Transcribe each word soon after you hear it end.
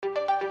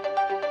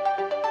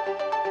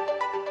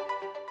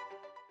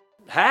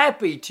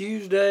Happy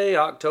Tuesday,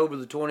 October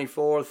the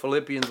 24th,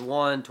 Philippians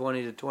 1,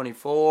 20 to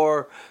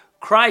 24.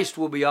 Christ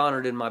will be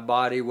honored in my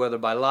body, whether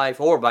by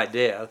life or by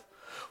death.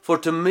 For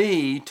to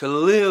me, to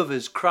live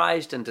is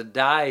Christ and to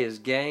die is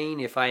gain.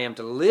 If I am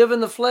to live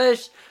in the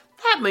flesh,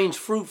 that means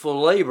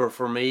fruitful labor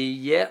for me,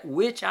 yet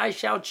which I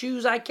shall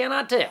choose I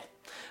cannot tell.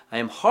 I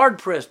am hard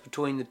pressed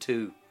between the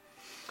two.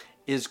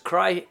 Is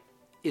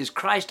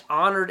Christ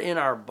honored in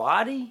our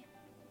body?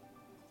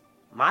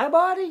 My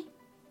body?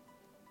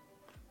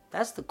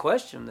 That's the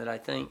question that I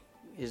think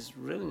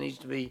really needs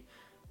to be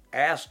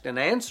asked and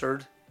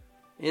answered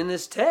in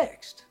this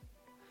text.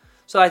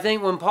 So I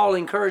think when Paul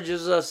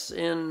encourages us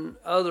in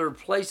other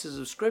places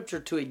of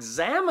Scripture to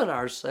examine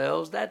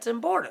ourselves, that's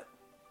important.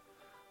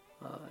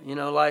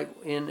 Like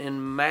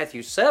in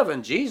Matthew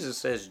 7, Jesus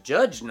says,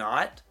 "Judge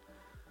not."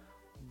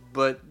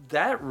 But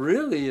that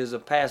really is a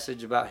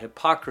passage about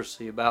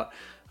hypocrisy, about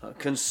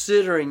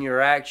considering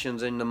your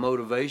actions and the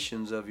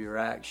motivations of your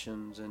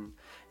actions. And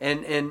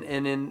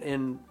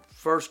in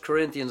 1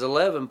 Corinthians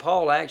 11,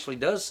 Paul actually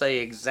does say,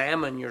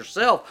 examine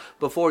yourself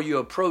before you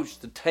approach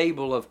the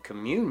table of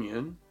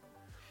communion.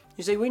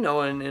 You see, we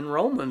know in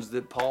Romans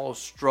that Paul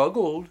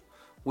struggled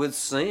with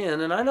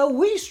sin, and I know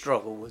we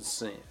struggle with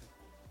sin.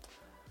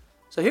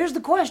 So here's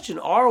the question: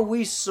 are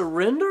we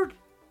surrendered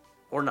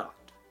or not?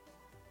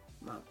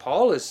 Now,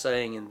 Paul is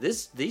saying in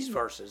these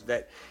verses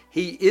that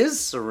he is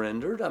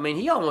surrendered. I mean,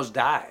 he almost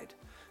died.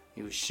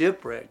 He was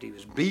shipwrecked. He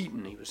was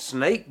beaten. He was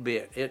snake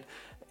bit.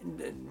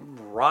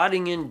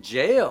 Rotting in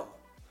jail.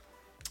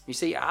 You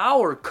see, in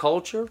our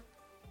culture,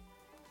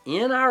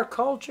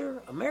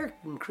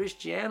 American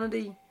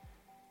Christianity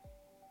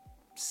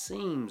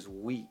seems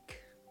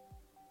weak.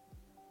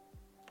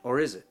 Or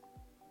is it?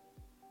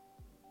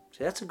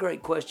 See, that's a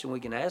great question we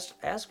can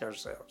ask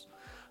ourselves.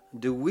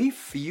 Do we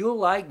feel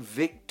like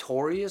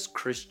victorious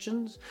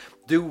Christians?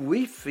 Do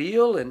we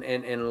feel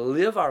and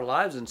live our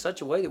lives in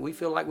such a way that we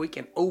feel like we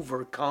can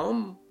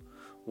overcome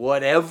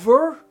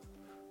whatever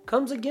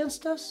comes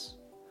against us?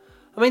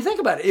 I mean, think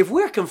about it. If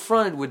we're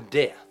confronted with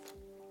death,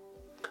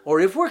 or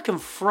if we're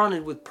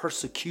confronted with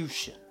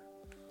persecution,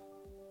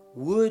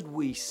 would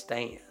we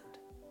stand?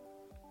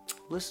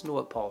 Listen to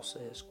what Paul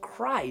says.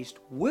 Christ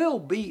will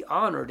be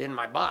honored in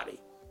my body,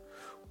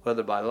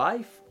 whether by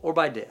life or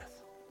by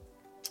death.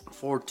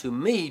 For to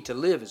me to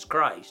live is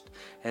Christ,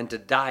 and to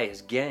die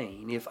is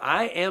gain. If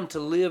I am to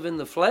live in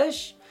the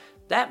flesh,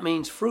 that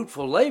means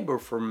fruitful labor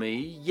for me,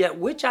 yet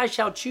which I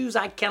shall choose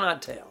I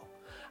cannot tell.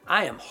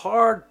 I am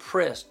hard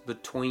pressed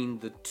between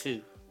the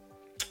two.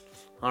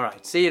 All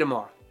right, see you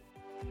tomorrow.